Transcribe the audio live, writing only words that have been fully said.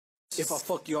If I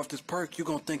fuck you off this perk, you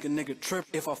gon' think a nigga trip.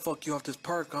 If I fuck you off this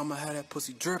perk, I'ma have that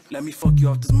pussy drip. Let me fuck you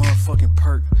off this motherfucking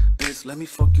perk, bitch. Let me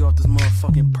fuck you off this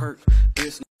motherfucking perk,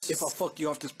 bitch. If I fuck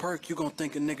you off this perk, you gon'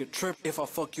 think a nigga trip. If I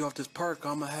fuck you off this perk,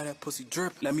 I'ma have that pussy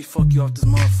drip. Let me fuck you off this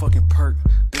motherfucking perk,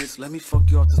 bitch. Let me fuck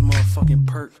you off this motherfucking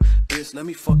perk, bitch. Let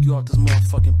me fuck you off this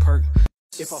motherfucking perk.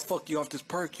 If I fuck you off this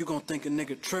perk, you gon' think a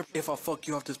nigga trip. If I fuck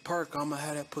you off this perk, I'ma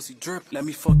have that pussy drip. Let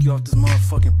me fuck you off this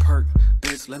motherfucking perk,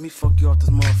 bitch. Let me fuck you off this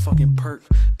motherfucking perk,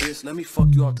 bitch. Let me fuck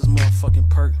you off this motherfucking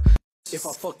perk. If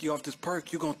I fuck you off this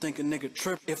perk, you gon' think a nigga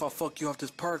trip. If I fuck you off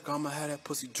this perk, I'ma have that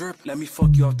pussy drip. Let me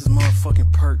fuck you off this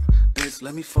motherfucking perk, bitch.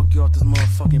 Let me fuck you off this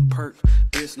motherfucking perk,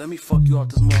 bitch. Let me fuck you off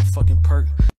this motherfucking perk.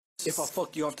 If I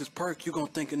fuck you off this perk, you gon'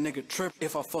 think a nigga trip.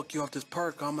 If I fuck you off this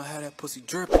perk, I'ma have that pussy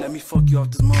drip. Let me fuck you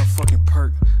off this motherfucking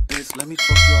perk, bitch. Let me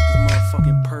fuck you off this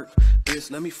motherfucking perk,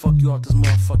 bitch. Let me fuck you off this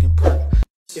motherfucking perk.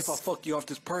 If I fuck you off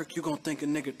this perk, you gon' think a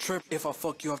nigga trip. If I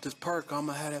fuck you off this perk,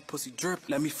 I'ma have that pussy drip.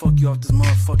 Let me fuck you off this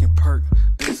motherfucking perk,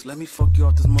 bitch. Let me fuck you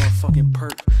off this motherfucking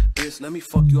perk, bitch. Let me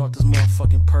fuck you off this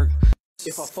motherfucking perk.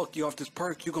 If I fuck you off this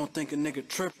perk, you gon' think a nigga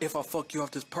trip. If I fuck you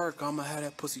off this perk, I'ma have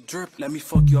that pussy drip. Let me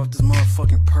fuck you off this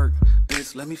motherfucking perk,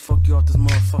 bitch. Let me fuck you off this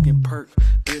motherfucking perk,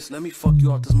 bitch. Let me fuck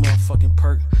you off this motherfucking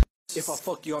perk. If I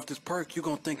fuck you off this perk, you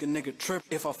gon' think a nigga trip.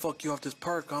 If I fuck you off this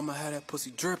perk, I'ma have that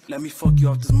pussy drip. Let me fuck you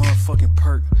off this motherfucking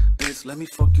perk, bitch. Let me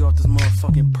fuck you off this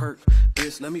motherfucking perk,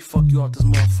 bitch. Let me fuck you off this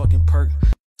motherfucking perk.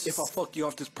 If I fuck you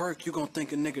off this perk, you gon'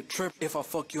 think a nigga trip. If I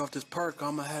fuck you off this perk,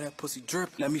 I'ma have that pussy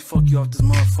drip. Let me fuck you off this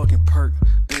motherfucking perk,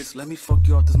 bitch. Let me fuck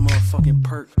you off this motherfucking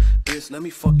perk, bitch. Let me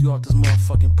fuck you off this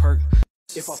motherfucking perk.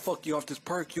 If I fuck you off this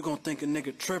perk, you gon' think a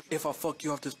nigga trip. If I fuck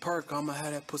you off this perk, I'ma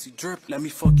have that pussy drip. Let me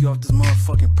fuck you off this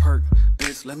motherfucking perk,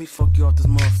 bitch. Let me fuck you off this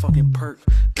motherfucking perk,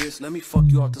 bitch. Let me fuck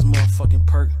you off this motherfucking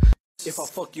perk. If I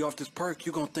fuck you off this perk,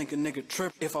 you gon' think a nigga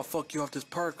trip. If I fuck you off this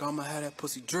perk, I'ma have that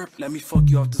pussy drip. Let me fuck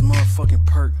you off this motherfucking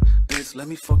perk, bitch. Let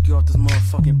me fuck you off this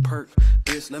motherfucking perk,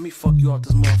 bitch. Let me fuck you off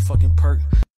this motherfucking perk.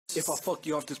 If I fuck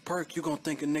you off this perk, you gon'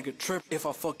 think a nigga trip. If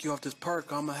I fuck you off this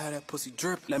perk, I'ma have that pussy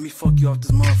drip. Let me fuck you off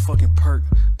this motherfucking perk,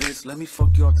 bitch. Let me fuck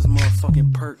you off this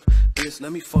motherfucking perk, bitch.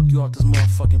 Let me fuck you off this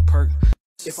motherfucking perk.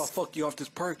 If I fuck you off this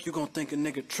perk, you gon' think a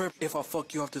nigga trip. If I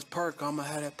fuck you off this perk, I'ma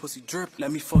have that pussy drip.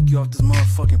 Let me fuck you off this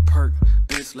motherfucking perk,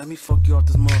 bitch. Let me fuck you off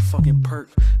this motherfucking perk,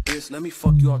 bitch. Let me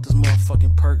fuck you off this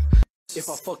motherfucking perk. If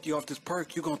I fuck you off this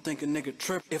perk, you gon' think a nigga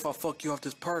trip. If I fuck you off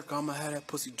this perk, I'ma have that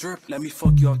pussy drip. Let me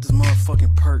fuck you off this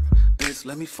motherfucking perk, bitch.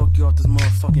 Let me fuck you off this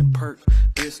motherfucking perk,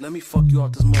 bitch. Let me fuck you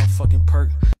off this motherfucking perk.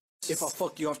 If I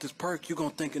fuck you off this perk, you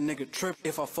gon' think a nigga trip.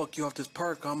 If I fuck you off this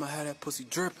perk, I'ma have that pussy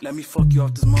drip. Let me fuck you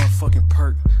off this motherfucking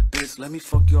perk, bitch. Let me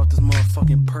fuck you off this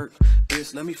motherfucking perk,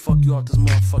 bitch. Let me fuck you off this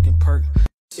motherfucking perk.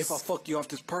 If I fuck you off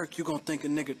this perk, you gon' think a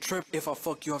nigga trip. If I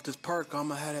fuck you off this perk,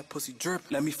 I'ma have that pussy drip.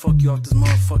 Let me fuck you off this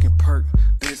motherfucking perk,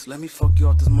 bitch. Let me fuck you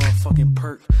off this motherfucking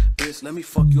perk, bitch. Let me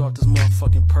fuck you off this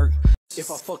motherfucking perk. If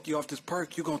I fuck you off this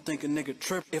perk, you gon' think a nigga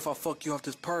trip. If I fuck you off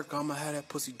this perk, I'ma have that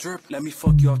pussy drip. Let me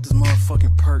fuck you off this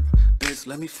motherfucking perk, bitch.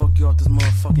 Let me fuck you off this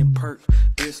motherfucking perk,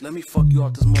 bitch. Let me fuck you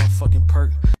off this motherfucking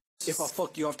perk. If I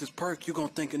fuck you off this perk, you gon'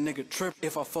 think a nigga trip.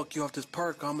 If I fuck you off this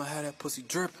perk, I'ma have that pussy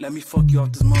drip. Let me fuck you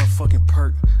off this motherfucking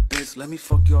perk, bitch. Let me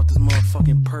fuck you off this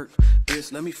motherfucking perk,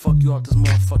 bitch. Let me fuck you off this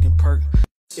motherfucking perk.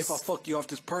 If I fuck you off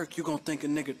this perk, you gon' think a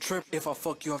nigga trip. If I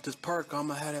fuck you off this perk,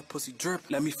 I'ma have that pussy drip.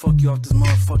 Let me fuck you off this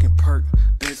motherfucking perk,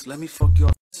 bitch. Let me fuck you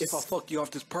off. If I fuck you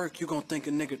off this perk, you gon' think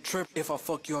a nigga trip. If I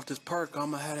fuck you off this perk,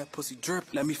 I'ma have that pussy drip.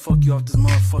 Let me fuck you off this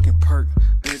motherfucking perk,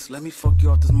 bitch. Let me fuck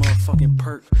you off this motherfucking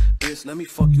perk, bitch. Let me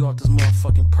fuck you off this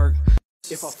motherfucking perk.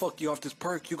 If I fuck you off this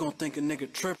perk, you gon' think a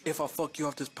nigga trip. If I fuck you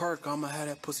off this perk, I'ma have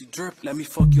that pussy drip. Let me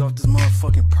fuck you off this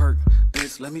motherfucking perk,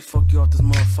 bitch. Let me fuck you off this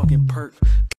motherfucking perk.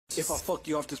 If I fuck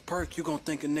you off this perk, you gon'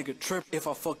 think a nigga trip. If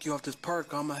I fuck you off this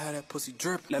perk, I'ma have that pussy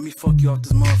drip. Let me fuck you off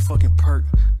this motherfucking perk,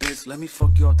 bitch. Let me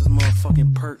fuck you off this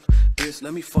motherfucking perk, bitch.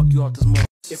 Let me fuck you off this motherfucking.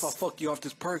 If I fuck you off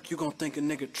this perk, you gon' think a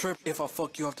nigga trip. If I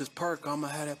fuck you off this perk, I'ma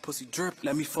have that pussy drip.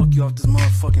 Let me fuck you off this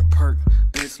motherfucking perk,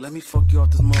 bitch. Let me fuck you off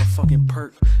this motherfucking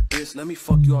perk, bitch. Let me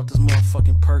fuck you off this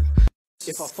motherfucking perk.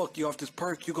 If I fuck you off this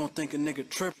perk, you gon' think a nigga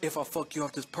trip. If I fuck you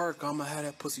off this perk, I'ma have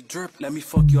that pussy drip. Let me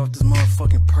fuck you off this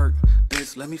motherfucking perk,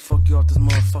 bitch. Let me fuck you off this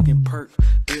motherfucking perk,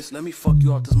 bitch. Let me fuck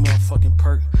you off this motherfucking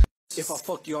perk. If I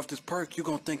fuck you off this perk, you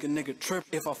gon' think a nigga trip.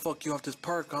 If I fuck you off this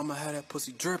perk, I'ma have that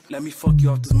pussy drip. Let me fuck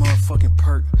you off this motherfucking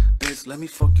perk, bitch. Let me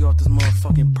fuck you off this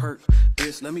motherfucking perk,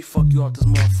 bitch. Let me fuck you off this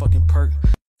motherfucking perk.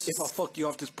 If I fuck you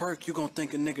off this perk, you gon'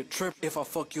 think a nigga trip. If I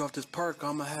fuck you off this perk,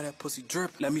 I'ma have that pussy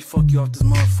drip. Let me fuck you off this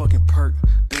motherfucking perk,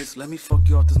 bitch. Let me fuck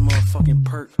you off this motherfucking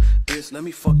perk, bitch. Let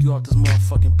me fuck you off this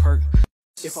motherfucking perk.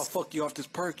 If I fuck you off this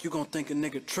perk, you gon' think a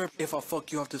nigga trip. If I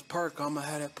fuck you off this perk, I'ma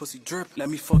have that pussy drip. Let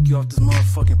me fuck you off this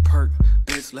motherfucking perk,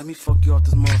 bitch. Let me fuck you off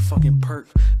this motherfucking perk,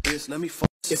 bitch. Let me fuck.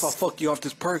 If I fuck you off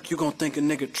this perk, you gon' think a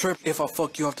nigga trip. If I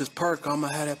fuck you off this perk, I'ma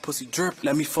have that pussy drip.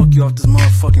 Let me fuck you off this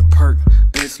motherfucking perk,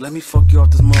 bitch. Let me fuck you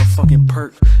off this motherfucking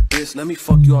perk, bitch. Let me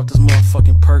fuck you off this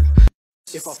motherfucking perk.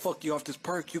 If I fuck you off this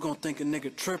perk, you gon' think a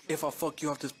nigga trip. If I fuck you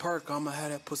off this perk, I'ma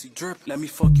have that pussy drip. Let me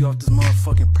fuck you off this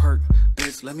motherfucking perk,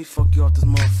 bitch. Let me fuck you off this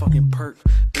motherfucking perk,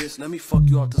 bitch. Let me fuck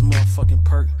you off this motherfucking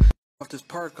perk. Off this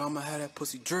perk, I'ma have that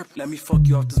pussy drip. Let me fuck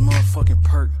you off this motherfucking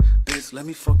perk, bitch. Let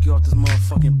me fuck you off this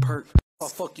motherfucking perk. If I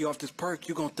fuck you off this perk,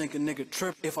 you gon' think a nigga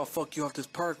trip. If I fuck you off this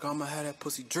perk, I'ma have that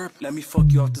pussy drip. Let me fuck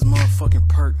you off this motherfucking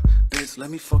perk, bitch. Let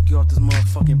me fuck you off this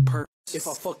motherfucking perk. If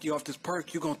I fuck you off this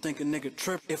perk, you gon' think a nigga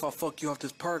trip. If I fuck you off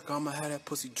this perk, I'ma have that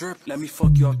pussy drip. Let me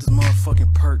fuck you off this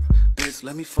motherfucking perk, bitch.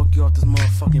 Let me fuck you off this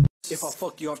motherfucking. If I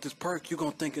fuck you off this perk, you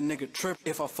gon' think a nigga trip.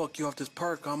 If I fuck you off this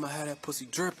perk, I'ma have that pussy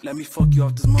drip. Let me fuck you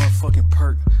off this motherfucking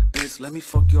perk, bitch. Let me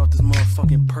fuck you off this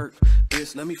motherfucking perk,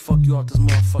 bitch. Let me fuck you off this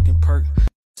motherfucking perk.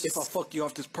 If I fuck you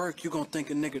off this perk, you gon' think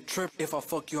a nigga trip. If I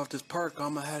fuck you off this perk,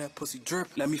 I'ma have that pussy drip.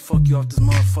 Let me fuck you off this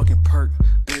motherfucking perk,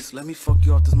 bitch. Let me fuck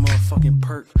you off this motherfucking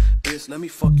perk, bitch. Let me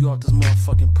fuck you off this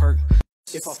motherfucking perk.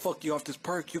 If I fuck you off this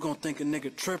perk, you gon' think a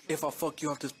nigga trip. If I fuck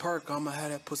you off this perk, I'ma have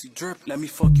that pussy drip. Let me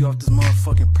fuck you off this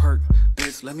motherfucking perk,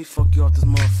 bitch. Let me fuck you off this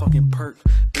motherfucking perk,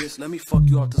 bitch. Let me fuck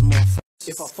you off this motherfucking.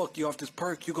 If I fuck you off this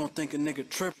perk, you gon' think a nigga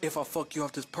trip. If I fuck you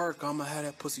off this perk, I'ma have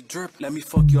that pussy drip. Let me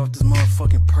fuck you off this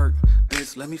motherfucking perk,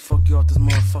 bitch. Let me fuck you off this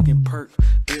motherfucking perk,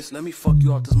 bitch. Let me fuck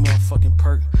you off this motherfucking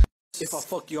perk. If I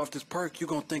fuck you off this perk, you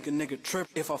gon' think a nigga trip.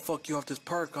 If I fuck you off this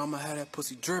perk, I'ma have that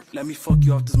pussy drip. Let me fuck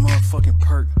you off this motherfucking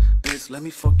perk, bitch. Let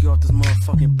me fuck you off this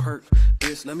motherfucking perk,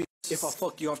 bitch. Let me. If I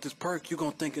fuck you off this perk, you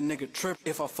gon' think a nigga trip.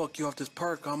 If I fuck you off this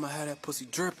perk, I'ma have that pussy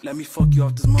drip. Let me fuck you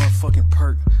off this motherfucking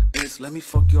perk, bitch. Let me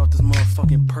fuck you off this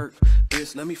motherfucking perk,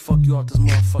 bitch. Let me fuck you off this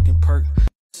motherfucking perk.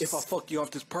 If I fuck you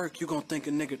off this perk, you gon' think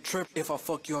a nigga trip. If I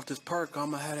fuck you off this perk,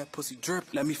 I'ma have that pussy drip.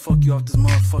 Let me fuck you off this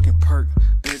motherfucking perk,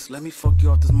 bitch. Let me fuck you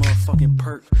off this motherfucking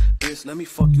perk, bitch. Let me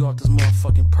fuck you off this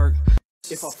motherfucking perk.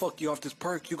 If I fuck you off this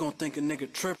perk, you gon' think a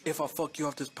nigga trip. If I fuck you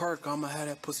off this perk, I'ma have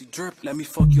that pussy drip. Let me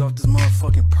fuck you off this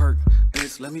motherfucking perk,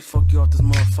 bitch. Let me fuck you off this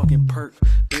motherfucking perk,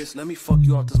 bitch. Let me fuck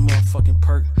you off this motherfucking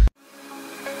perk.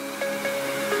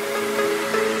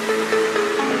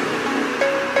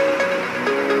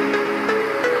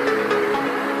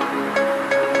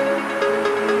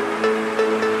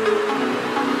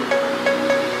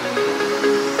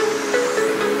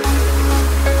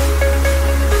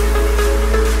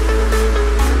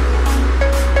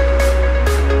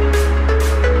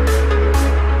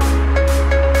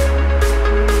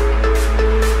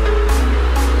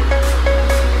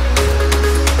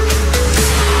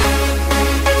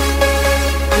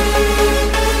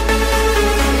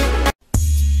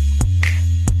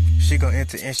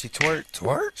 And she twerk,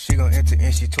 twerk. She gon' enter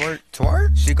and she twerk,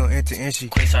 twerk. She gon' enter and she.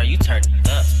 Chris, are you turned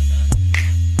up?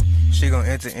 She gon'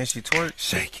 enter and she twerk,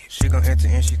 shake it. She gon' enter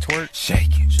and she twerk,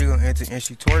 shake it. She gon' enter and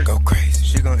she twerk, go crazy.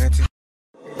 She gon' enter.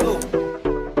 Ooh,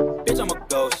 bitch, I'm a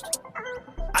ghost.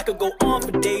 I could go on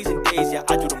for days and days, yeah,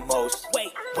 I do the most.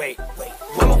 Wait.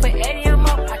 I'm up for Eddie, I'm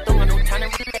up. I don't got no time to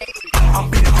relate. I'm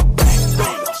beating her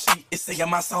back. She is singing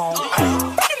my song.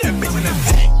 That bitch in the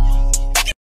back.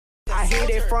 I hit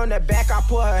it from the back, I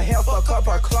put her hair, fuck up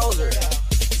her closer.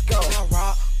 Let's go.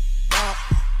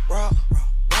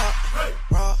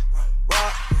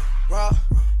 Rock,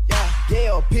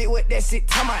 yeah, bitch, what that shit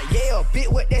talking about? Yeah,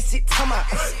 bitch, what that shit talking about?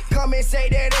 Come and say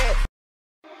that.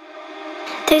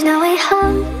 There's no way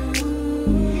home,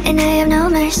 and I have no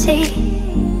mercy.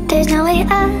 There's no way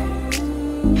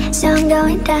up, so I'm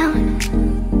going down.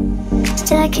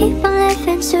 Still I keep on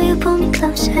living, so you pull me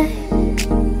closer.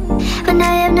 When I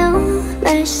have no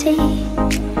mercy,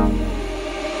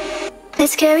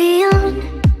 let's carry on.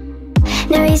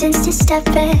 No reasons to stop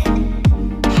it.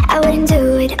 I wouldn't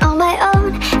do it on my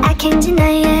own, I can't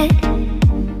deny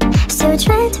it. Still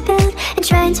trying to build and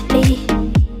trying to be.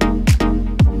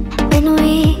 When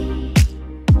we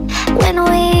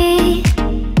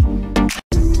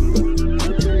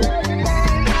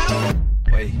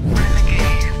Wait.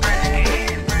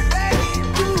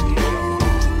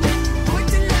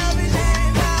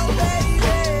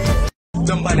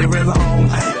 Somebody real long.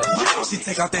 She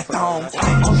take out that thong.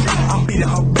 I'm beating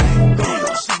her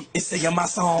back. She is singing my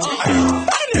song.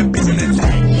 That bitch in the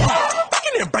tank. Back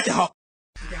in there breaking her.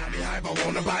 She got me hype, I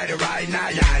wanna bite it right now,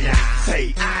 yeah.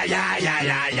 Say, yeah.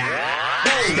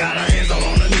 She got her hands all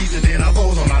on her knees and then her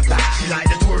bows on her thigh. She like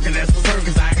the twerk and that's for her,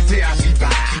 cause I can tell how she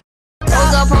vibe.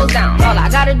 Pose up, pose down. All I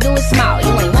gotta do is smile.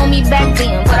 You ain't want me back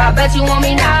then, but I bet you want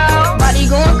me now. Body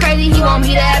going crazy, he want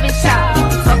me to have his child. You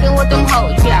be fucking with them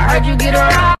hoes, yeah, I heard you get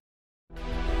around.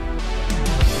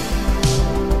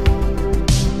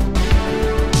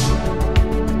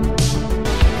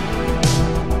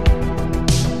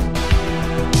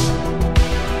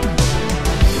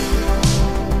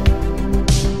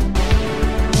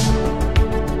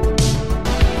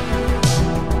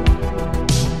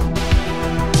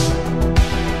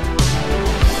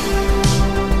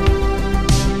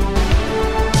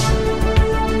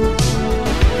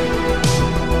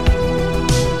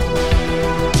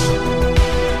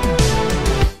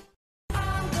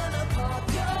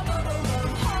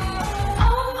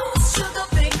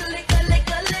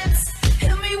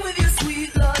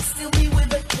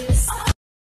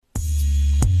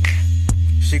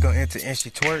 She gon' enter and she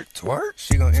twerk, twerk.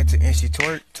 She gon' enter and she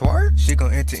twerk, twerk. She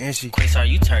gon' enter and she. Chris, are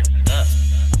you turned up?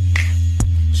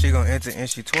 She gon' enter and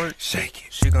she twerk, shake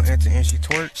it. She gon' enter and she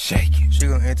twerk, shake it. She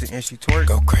gon' enter and she twerk,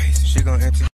 go crazy. She gon'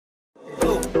 enter.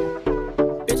 Ooh,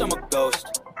 bitch, I'm a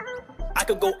ghost. I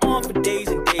could go on for days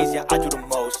and days, yeah, I do the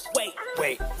most. Wait.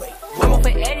 I'm up for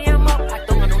Eddie, I'm up. I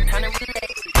don't got no time to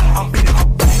relax. I'm beating her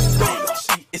back.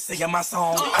 She is singing my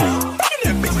song.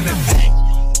 That bitch in the tank.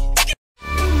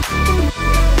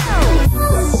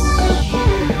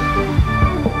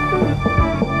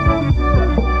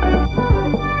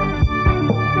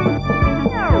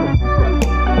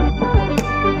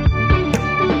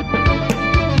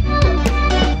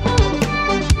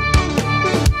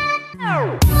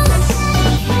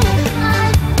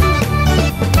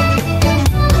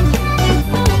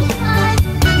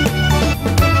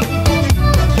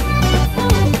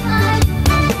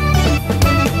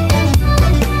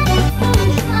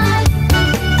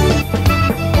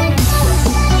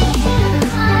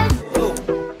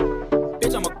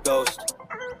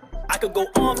 I could go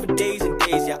on for days and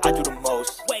days, yeah, I do the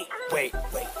most. Wait.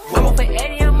 I'm up for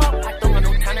Eddie, I'm up. I don't got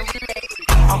no time to relax.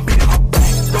 I'm beating her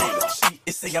back. She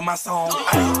is singing my song.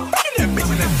 That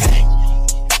bitch in the tank.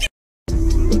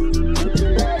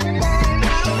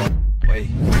 Wait.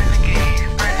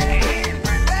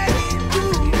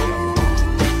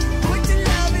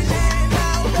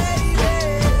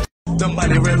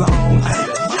 Somebody real long.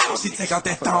 She take out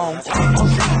that thong.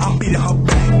 I'm beating her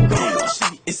back.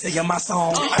 She is singing my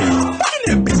song.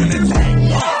 That bitch in the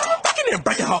tank. Fucking and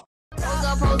breaking her. Pose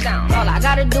up, pose down. All I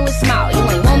gotta do is smile. You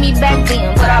ain't want me back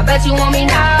then, but I bet you want me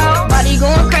now. Body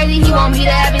going crazy, he want me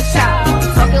to have his child. You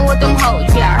be fucking with them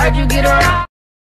hoes, yeah, I heard you get around.